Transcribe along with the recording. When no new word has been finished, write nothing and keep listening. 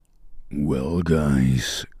Well,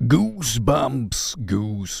 guys, goosebumps,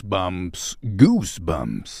 goosebumps,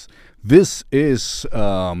 goosebumps. This is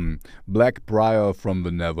Blackbriar from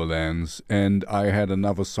the Netherlands, and I had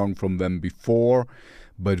another song from them before,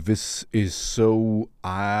 but this is so,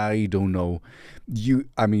 I don't know.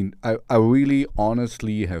 I really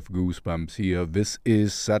honestly have goosebumps here. This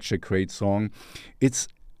is such a great song. It's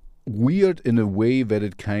weird in a way that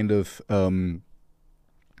it kind of, there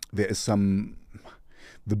is some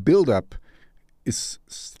the build-up is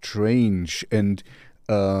strange and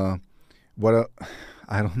what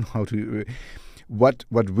I don't know how to what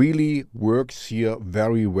really works here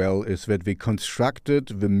very well is that they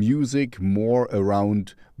constructed the music more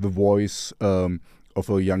around the voice of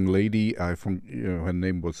a young lady. I think her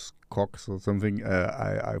name was Cox or something.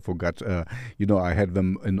 I forgot. I had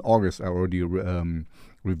them in August. I already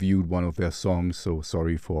reviewed one of their songs, so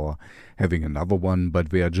sorry for having another one,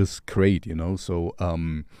 but they are just great, so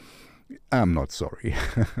I'm not sorry.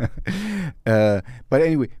 But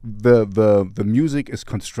anyway, the music is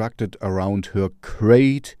constructed around her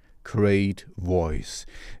great voice.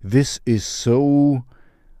 This is so,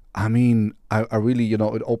 I really, it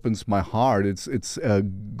opens my heart. It's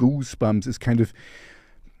goosebumps. It's kind of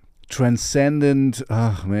transcendent.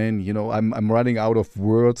 I'm running out of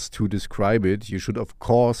words to describe it. You should of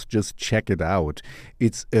course just check it out.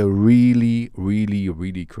 It's a really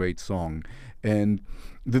great song, and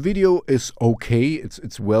the video is okay.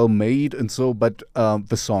 It's well made and so, but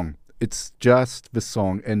the song, it's just the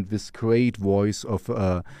song and this great voice of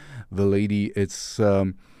the lady. It's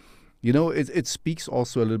it speaks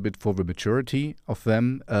also a little bit for the maturity of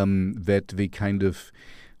them, that they kind of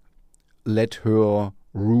let her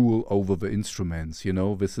rule over the instruments.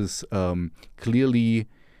 This is clearly,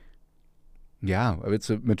 it's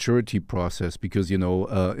a maturity process, because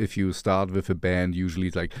if you start with a band, usually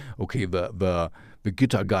it's like, okay, the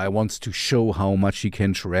guitar guy wants to show how much he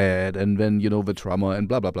can shred, and then the drummer and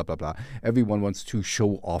blah blah blah blah blah. Everyone wants to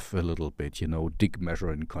show off a little bit, dig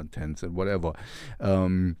measuring contents and whatever.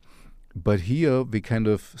 But here we kind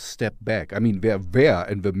of step back. They're there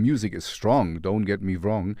and the music is strong, don't get me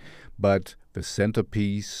wrong, but the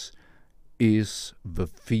centerpiece is the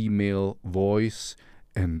female voice,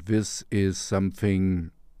 and this is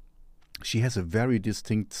something. She has a very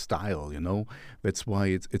distinct style, That's why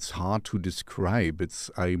it's hard to describe.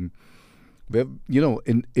 In the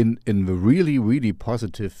really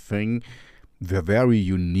positive thing, they're very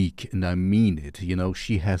unique, and I mean it.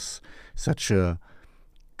 She has such a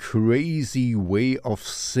crazy way of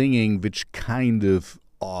singing, which kind of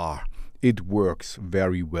it works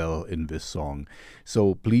very well in this song.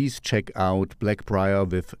 So please check out Blackbriar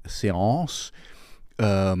with Séance.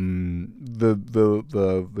 The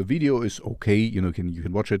video is okay, you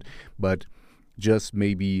can watch it, but just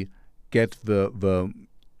maybe get the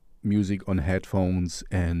music on headphones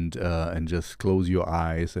and just close your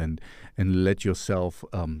eyes and let yourself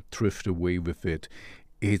drift away with it.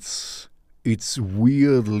 It's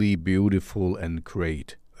weirdly beautiful and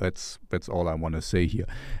great. That's all I want to say here.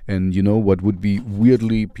 And what would be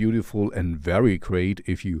weirdly beautiful and very great?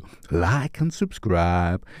 If you like and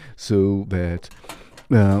subscribe, so that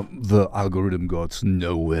the algorithm gods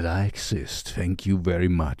know that I exist. Thank you very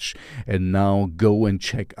much. And now go and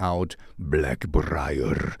check out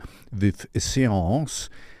Blackbriar with Séance.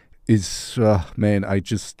 Is I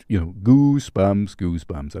just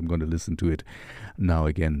goosebumps. I'm going to listen to it now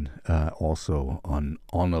again, also on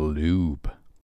a loop.